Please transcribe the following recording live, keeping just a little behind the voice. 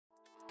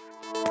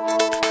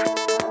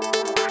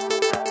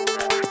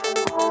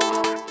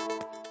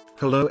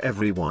Hello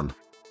everyone.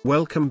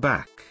 Welcome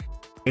back.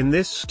 In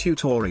this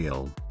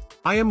tutorial,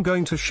 I am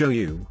going to show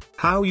you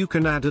how you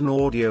can add an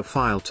audio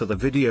file to the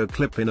video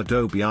clip in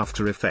Adobe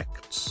After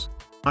Effects.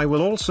 I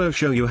will also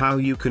show you how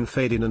you can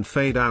fade in and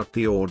fade out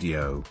the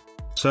audio.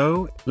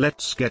 So,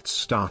 let's get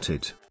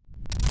started.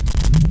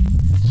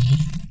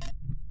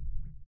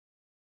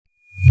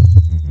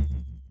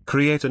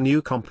 Create a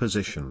new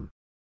composition.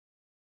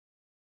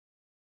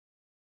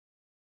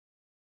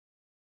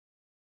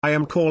 I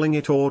am calling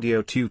it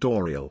Audio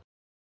Tutorial.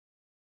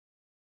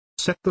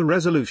 Set the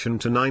resolution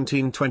to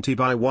 1920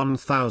 by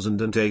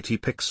 1080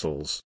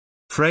 pixels.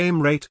 Frame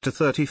rate to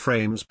 30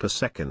 frames per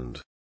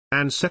second.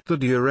 And set the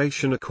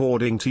duration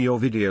according to your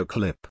video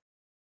clip.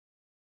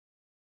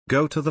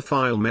 Go to the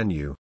File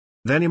menu.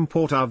 Then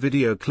import our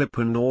video clip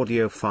and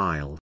audio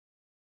file.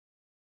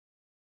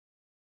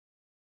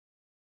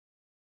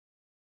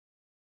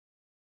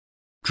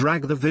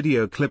 Drag the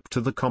video clip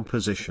to the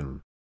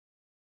composition.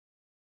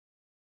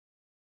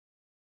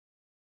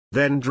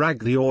 Then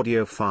drag the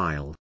audio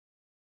file.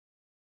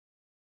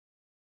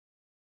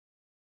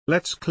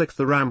 Let's click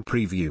the RAM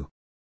preview.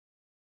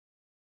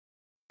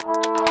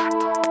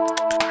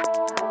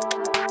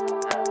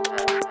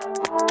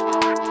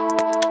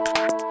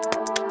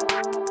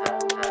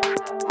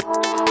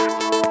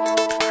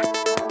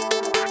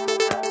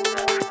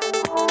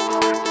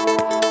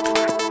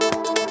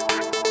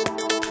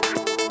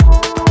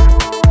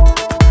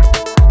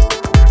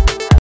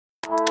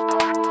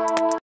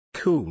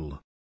 Cool.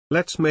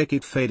 Let's make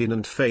it fade in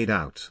and fade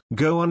out.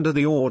 Go under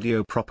the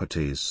audio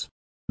properties.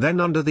 Then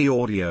under the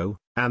audio,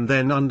 and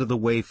then under the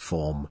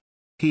waveform.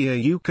 Here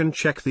you can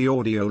check the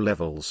audio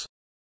levels.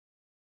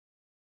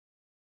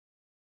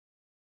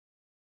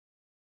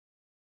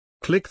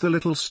 Click the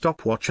little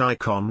stopwatch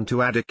icon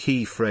to add a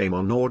keyframe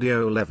on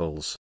audio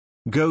levels.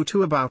 Go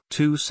to about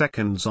 2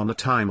 seconds on a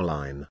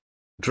timeline.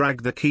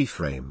 Drag the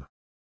keyframe.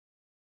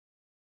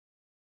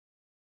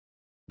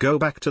 Go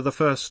back to the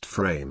first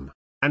frame,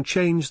 and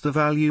change the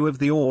value of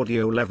the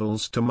audio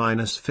levels to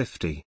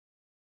 -50.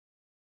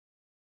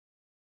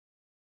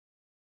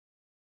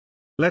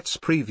 Let's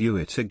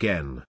preview it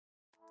again.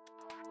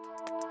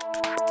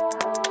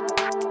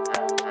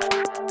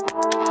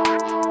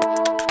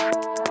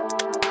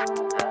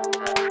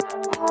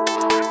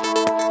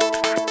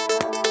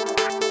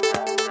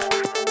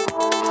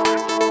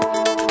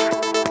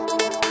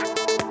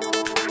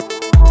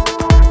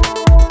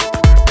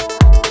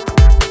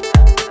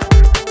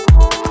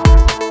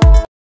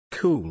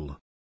 Cool.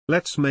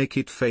 Let's make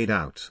it fade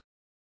out.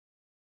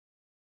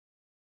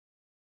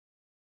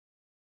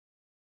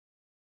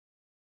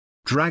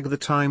 Drag the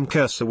time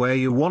cursor where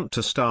you want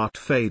to start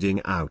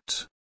fading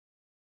out.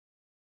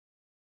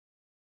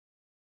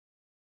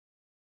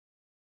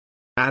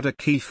 Add a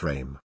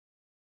keyframe.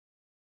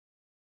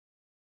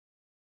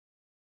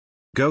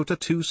 Go to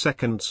 2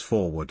 seconds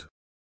forward.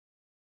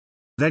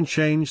 Then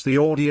change the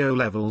audio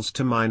levels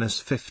to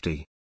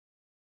 -50.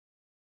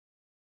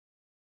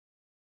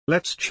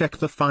 Let's check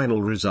the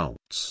final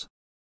results.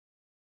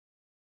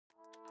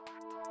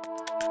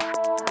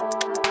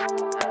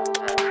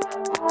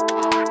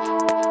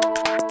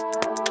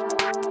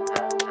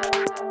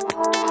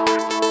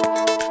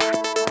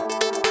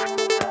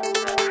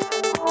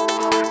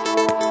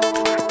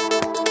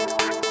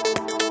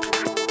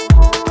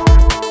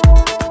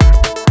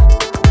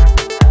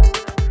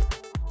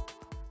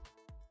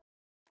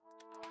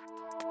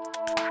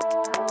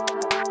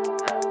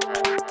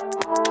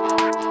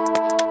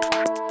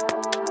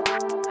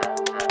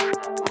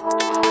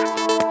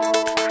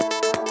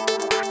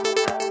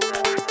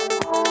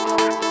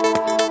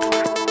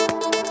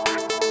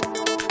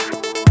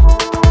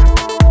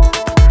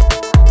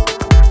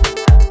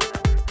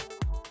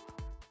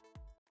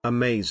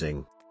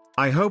 Amazing.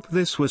 I hope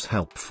this was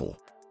helpful.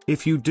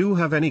 If you do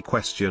have any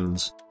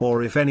questions,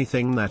 or if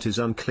anything that is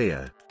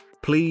unclear,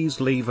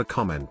 please leave a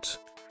comment.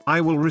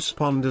 I will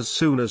respond as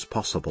soon as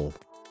possible.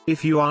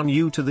 If you are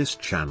new to this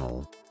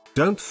channel,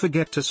 don't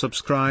forget to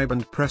subscribe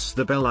and press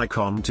the bell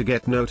icon to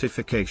get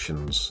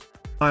notifications.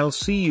 I'll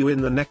see you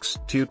in the next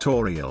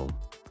tutorial.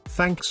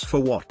 Thanks for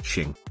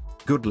watching.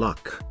 Good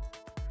luck.